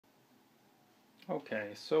Okay,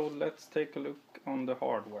 so let's take a look on the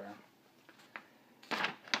hardware.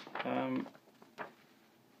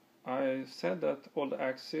 I said that all the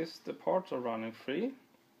axes, the parts are running free,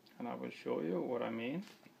 and I will show you what I mean.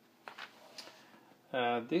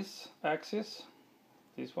 This axis,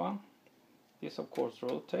 this one, this of course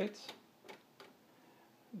rotates.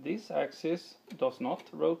 This axis does not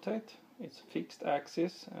rotate, it's a fixed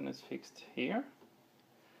axis and it's fixed here.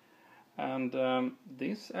 And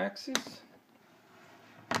this axis,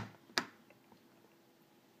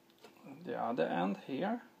 the other end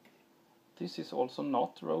here, this is also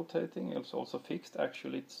not rotating, it's also fixed.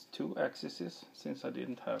 Actually it's two axes since I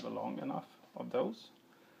didn't have a long enough of those.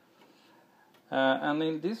 And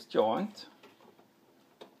in this joint,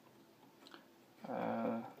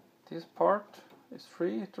 this part is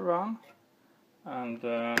free to run,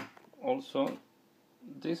 and also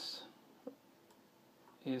this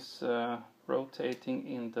is rotating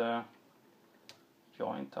in the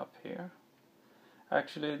joint up here.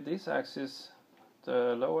 Actually this axis,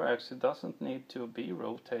 the lower axis, doesn't need to be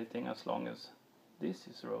rotating as long as this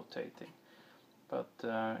is rotating, but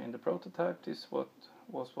in the prototype this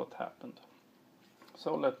was what happened.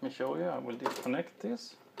 So let me show you. I will disconnect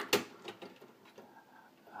this,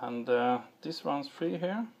 and this runs free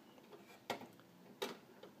here,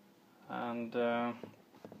 and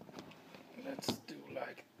let's do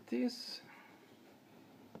like this.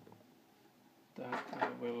 Then I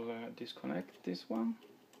will disconnect this one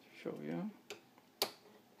to show you.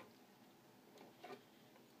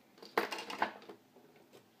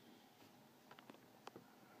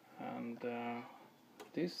 And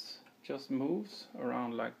this just moves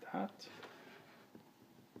around like that,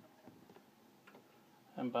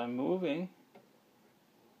 and by moving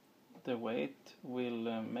the weight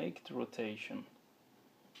will make the rotation.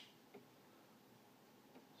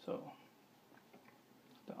 So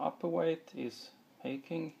the upper weight is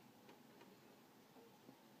making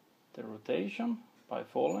the rotation by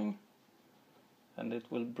falling, and it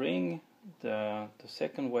will bring the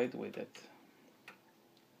second weight with it.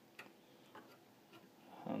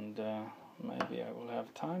 And maybe I will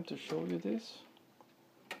have time to show you this,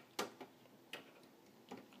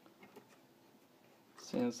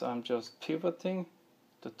 since I'm just pivoting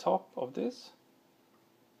the top of this.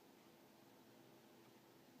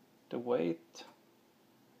 The weight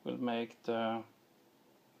will make the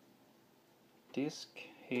disc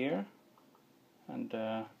here and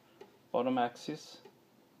the bottom axis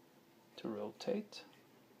to rotate.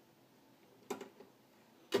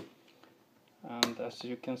 And as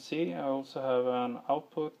you can see, I also have an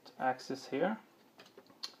output axis here,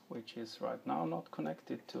 which is right now not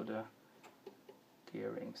connected to the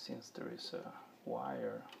gearing, since there is a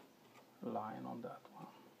wire line on that one.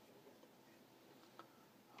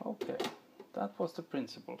 Okay, that was the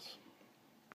principles.